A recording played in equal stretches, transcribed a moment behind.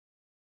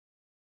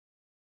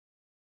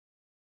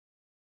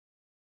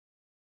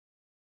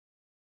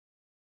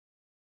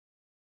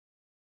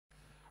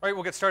All right,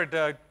 we'll get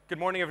started. Good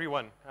morning,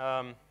 everyone.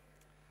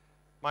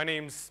 My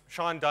name's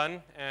Sean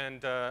Dunn,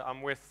 and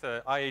I'm with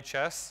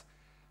IHS.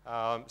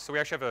 So we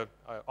actually have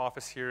an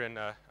office here in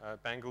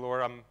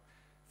Bangalore. I'm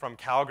from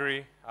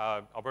Calgary,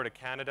 Alberta,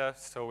 Canada,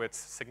 so it's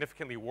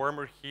significantly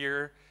warmer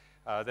here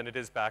than it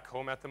is back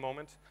home at the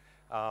moment,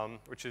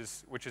 which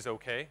is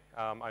okay.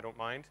 I don't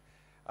mind.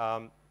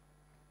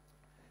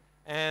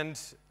 And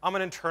I'm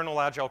an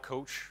internal Agile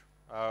coach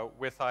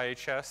with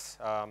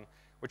IHS.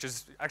 Which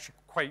is actually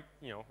quite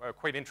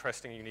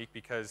interesting and unique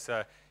because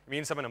it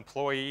means I'm an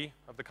employee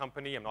of the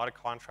company. I'm not a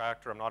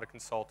contractor. I'm not a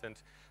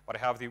consultant. But I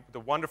have the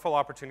wonderful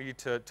opportunity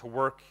to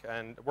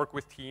work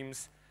with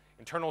teams,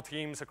 internal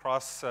teams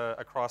across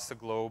the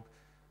globe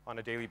on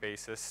a daily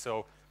basis.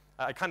 So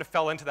I kind of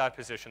fell into that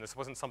position. This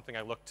wasn't something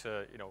I looked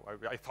to,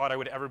 I thought I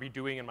would ever be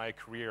doing in my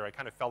career. I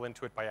kind of fell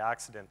into it by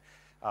accident.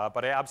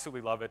 But I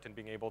absolutely love it and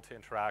being able to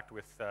interact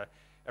with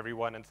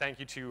everyone. And thank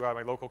you to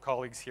my local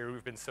colleagues here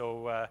who've been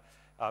so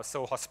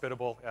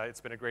hospitable. It's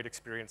been a great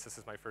experience. This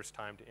is my first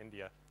time to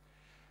India.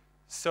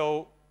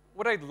 So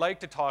what I'd like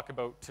to talk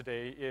about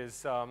today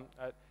is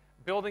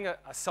building a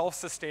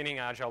self-sustaining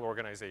Agile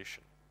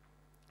organization.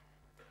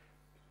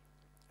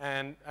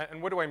 And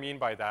what do I mean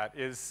by that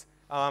is,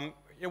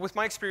 with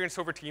my experience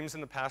over teams in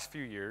the past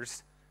few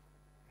years,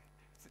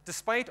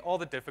 despite all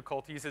the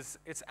difficulties,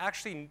 it's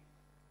actually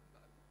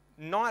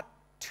not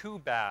too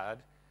bad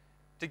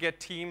to get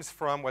teams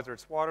from, whether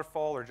it's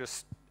waterfall or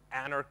just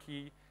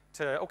anarchy,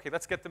 to, okay,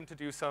 let's get them to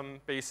do some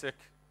basic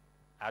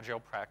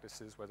Agile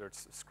practices, whether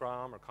it's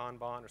Scrum or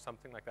Kanban or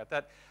something like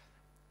that.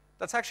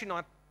 That's actually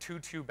not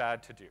too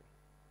bad to do.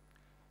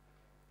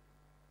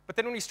 But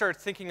then when we start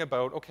thinking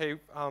about, okay,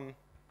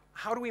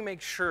 how do we make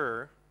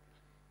sure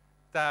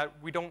that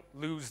we don't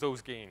lose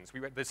those gains?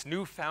 This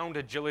newfound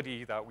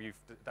agility that we've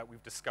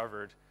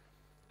discovered,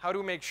 how do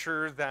we make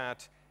sure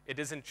that it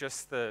isn't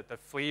just the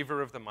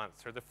flavor of the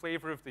month or the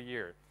flavor of the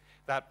year,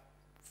 that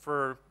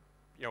for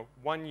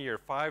 1 year,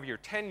 5 years,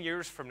 10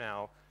 years from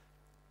now,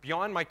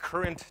 beyond my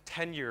current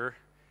tenure,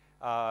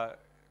 how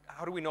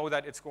do we know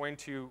that it's going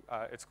to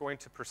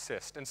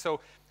persist? And so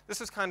this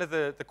is kind of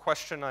the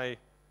question I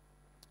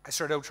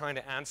started out trying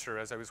to answer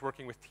as I was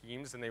working with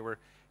teams, and they were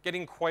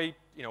getting quite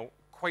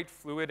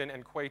fluid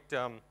and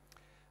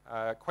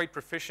quite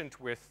proficient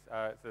with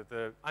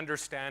the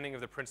understanding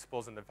of the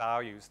principles and the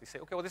values. They say,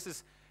 okay, well, this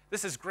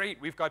is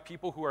great. We've got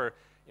people who are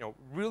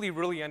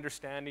really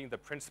understanding the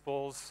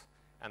principles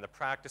and the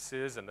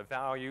practices and the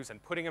values and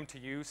putting them to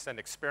use and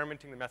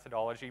experimenting the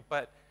methodology,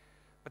 but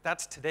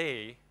that's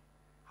today.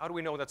 How do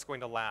we know that's going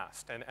to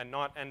last and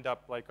not end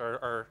up like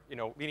our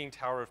Leaning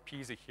Tower of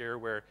Pisa here,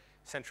 where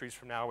centuries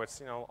from now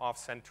it's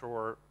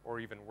off-center or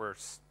even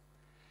worse?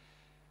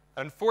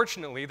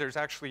 Unfortunately, there's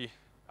actually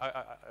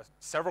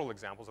several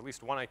examples, at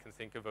least one I can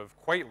think of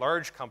quite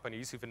large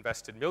companies who've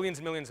invested millions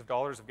and millions of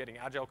dollars of getting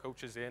Agile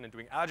coaches in and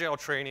doing Agile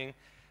training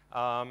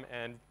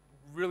and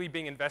really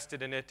being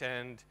invested in it,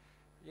 and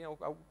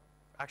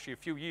actually a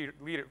few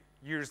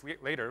years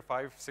later,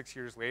 5, 6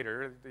 years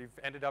later, they've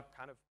ended up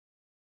kind of